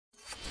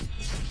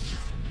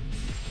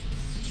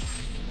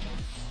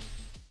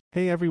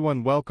Hey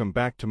everyone, welcome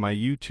back to my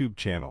YouTube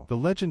channel. The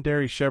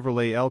legendary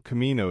Chevrolet El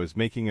Camino is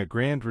making a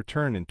grand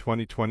return in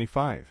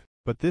 2025,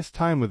 but this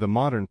time with a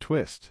modern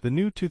twist. The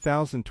new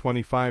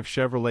 2025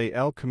 Chevrolet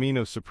El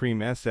Camino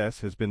Supreme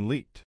SS has been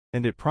leaked,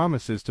 and it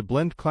promises to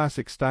blend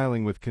classic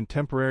styling with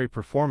contemporary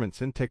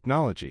performance and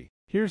technology.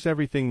 Here's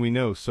everything we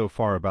know so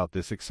far about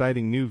this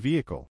exciting new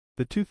vehicle.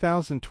 The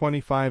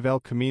 2025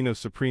 El Camino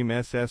Supreme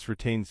SS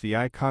retains the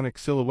iconic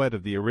silhouette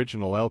of the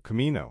original El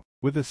Camino,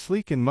 with a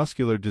sleek and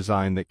muscular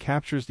design that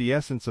captures the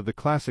essence of the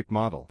classic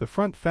model. The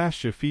front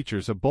fascia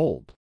features a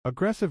bold,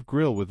 aggressive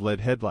grille with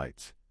LED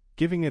headlights,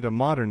 giving it a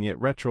modern yet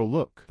retro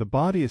look. The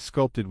body is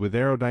sculpted with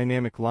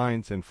aerodynamic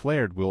lines and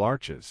flared wheel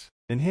arches,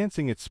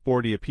 enhancing its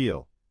sporty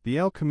appeal. The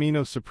El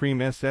Camino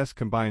Supreme SS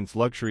combines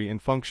luxury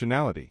and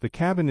functionality. The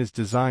cabin is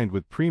designed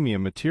with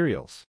premium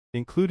materials,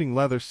 including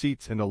leather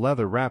seats and a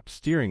leather-wrapped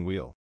steering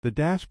wheel. The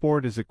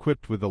dashboard is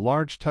equipped with a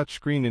large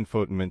touchscreen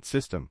infotainment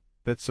system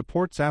that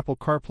supports Apple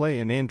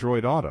CarPlay and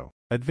Android Auto.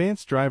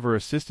 Advanced driver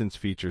assistance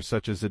features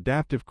such as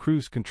adaptive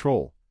cruise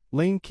control,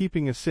 lane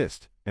keeping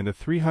assist, and a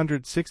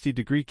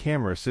 360-degree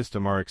camera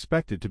system are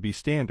expected to be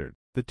standard.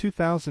 The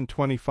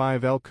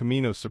 2025 El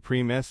Camino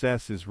Supreme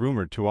SS is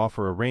rumored to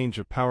offer a range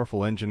of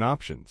powerful engine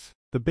options.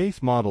 The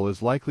base model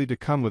is likely to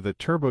come with a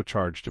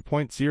turbocharged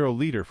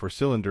 2.0-liter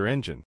four-cylinder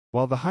engine,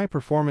 while the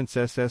high-performance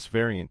SS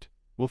variant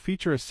will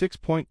feature a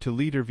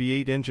 6.2-liter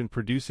V8 engine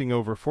producing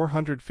over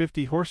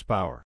 450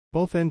 horsepower.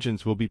 Both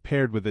engines will be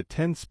paired with a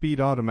 10-speed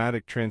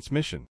automatic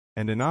transmission,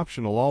 and an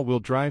optional all-wheel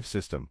drive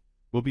system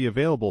will be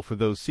available for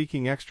those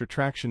seeking extra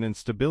traction and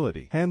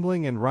stability.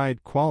 Handling and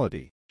ride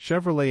quality.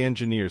 Chevrolet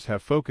engineers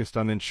have focused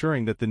on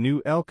ensuring that the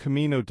new El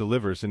Camino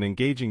delivers an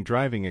engaging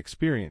driving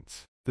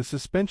experience. The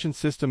suspension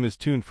system is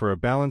tuned for a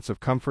balance of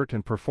comfort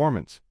and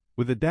performance,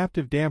 with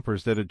adaptive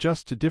dampers that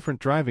adjust to different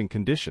driving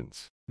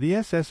conditions. The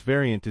SS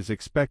variant is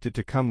expected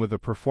to come with a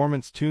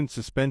performance-tuned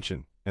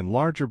suspension and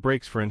larger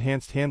brakes for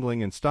enhanced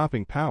handling and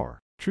stopping power.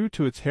 True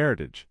to its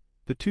heritage,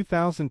 the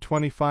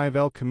 2025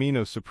 El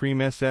Camino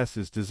Supreme SS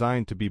is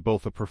designed to be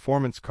both a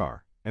performance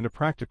car and a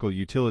practical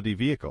utility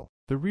vehicle.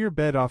 The rear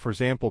bed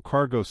offers ample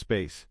cargo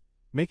space,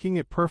 making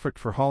it perfect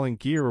for hauling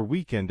gear or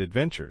weekend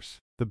adventures.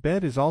 The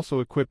bed is also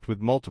equipped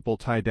with multiple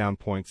tie-down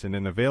points and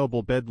an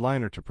available bed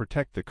liner to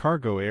protect the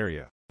cargo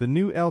area. The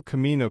new El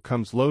Camino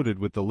comes loaded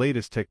with the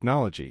latest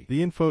technology.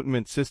 The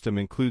infotainment system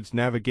includes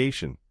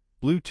navigation,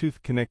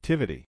 Bluetooth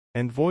connectivity,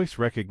 and voice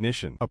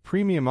recognition. A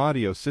premium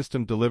audio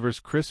system delivers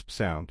crisp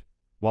sound,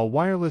 while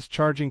wireless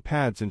charging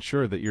pads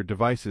ensure that your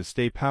devices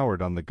stay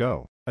powered on the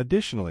go.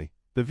 Additionally,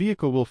 the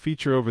vehicle will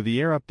feature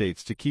over-the-air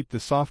updates to keep the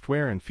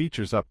software and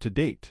features up to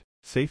date.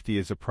 Safety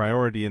is a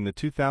priority in the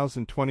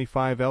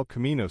 2025 El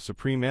Camino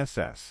Supreme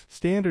SS.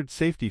 Standard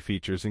safety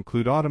features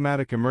include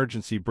automatic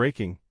emergency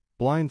braking,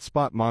 blind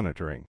spot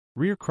monitoring,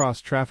 rear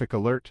cross-traffic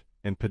alert,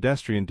 and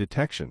pedestrian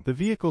detection. The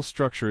vehicle's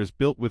structure is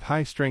built with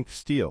high-strength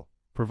steel,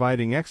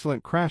 providing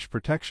excellent crash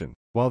protection.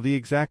 While the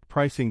exact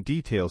pricing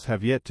details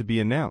have yet to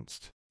be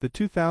announced, the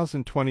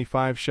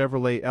 2025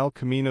 Chevrolet El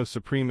Camino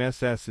Supreme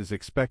SS is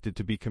expected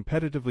to be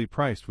competitively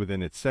priced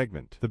within its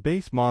segment. The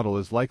base model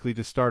is likely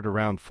to start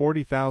around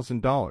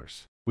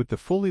 $40,000, with the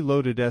fully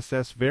loaded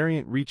SS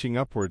variant reaching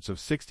upwards of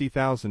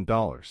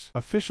 $60,000.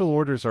 Official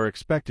orders are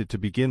expected to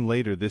begin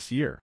later this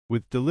year,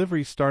 with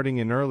delivery starting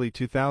in early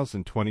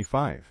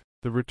 2025.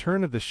 The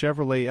return of the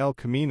Chevrolet El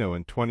Camino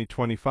in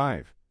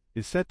 2025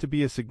 is set to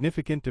be a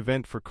significant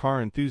event for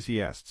car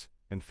enthusiasts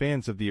and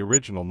fans of the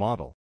original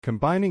model.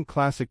 Combining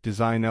classic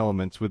design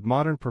elements with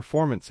modern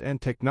performance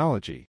and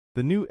technology,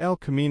 the new El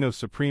Camino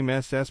Supreme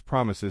SS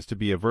promises to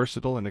be a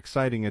versatile and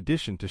exciting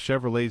addition to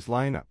Chevrolet's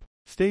lineup.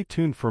 Stay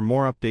tuned for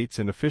more updates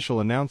and official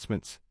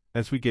announcements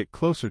as we get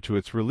closer to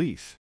its release.